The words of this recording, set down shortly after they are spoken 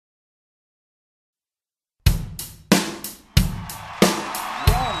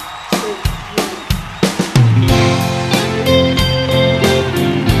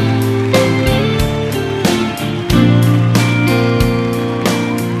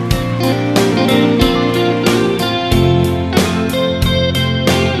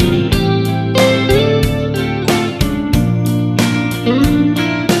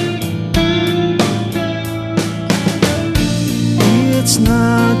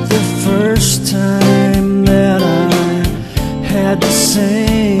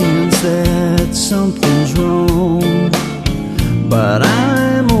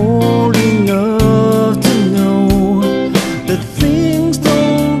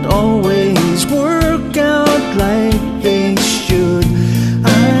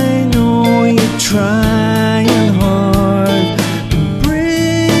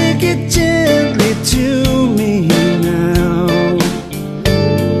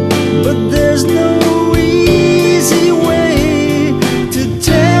but there's no easy way to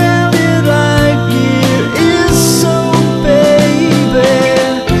tell it like it is. So baby,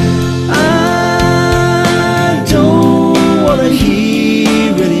 I don't wanna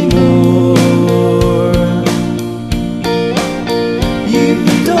hear anymore. You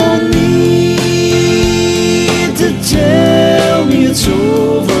don't need to tell me it's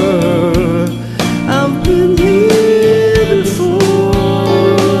over. I've been here before.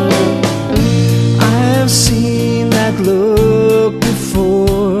 I've seen that look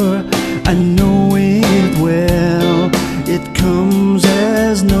before. I know it well. It comes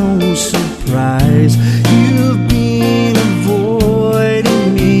as no surprise. You've been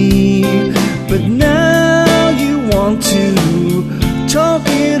avoiding me, but now you want to talk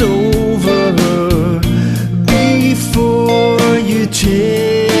it over before you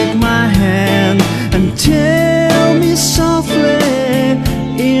take my hand and tell me softly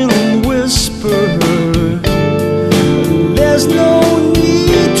in a whisper. There's no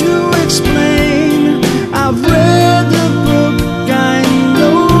need to explain. I've read the book, I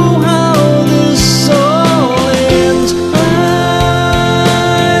know how this all ends. I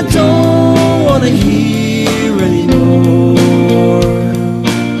don't wanna hear anymore.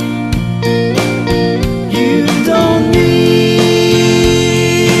 You don't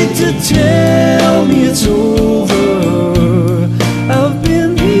need to tell me it's over. I've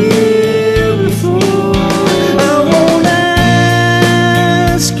been here before. I won't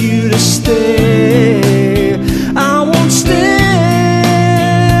ask you to stay. I won't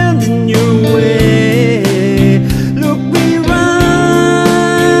stand in your way. Look me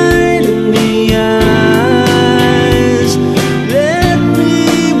right in the eyes. Let me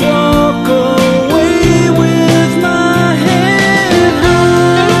walk away with my head high.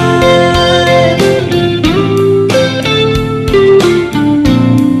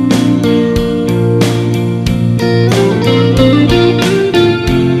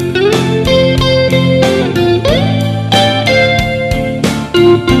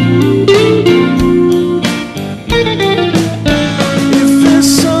 If there's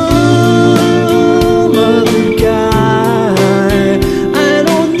some other guy, I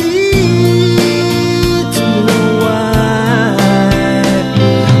don't need to know why,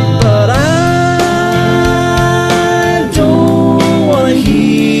 but I don't wanna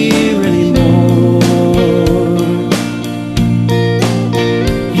hear anymore.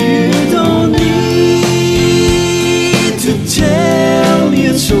 You don't need to tell me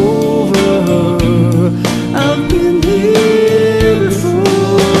it's over. I've been here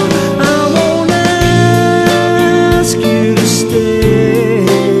before. I won't ask you to stay.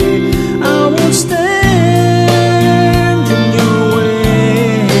 I won't stand in your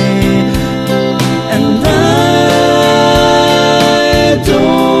way. And I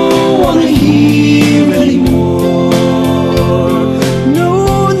don't wanna hear anymore. No,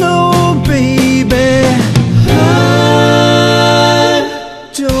 no, baby, I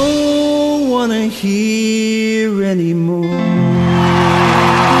don't wanna hear anymore.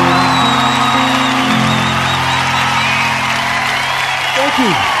 Thank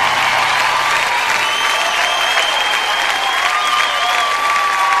you.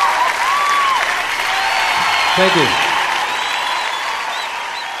 Thank you.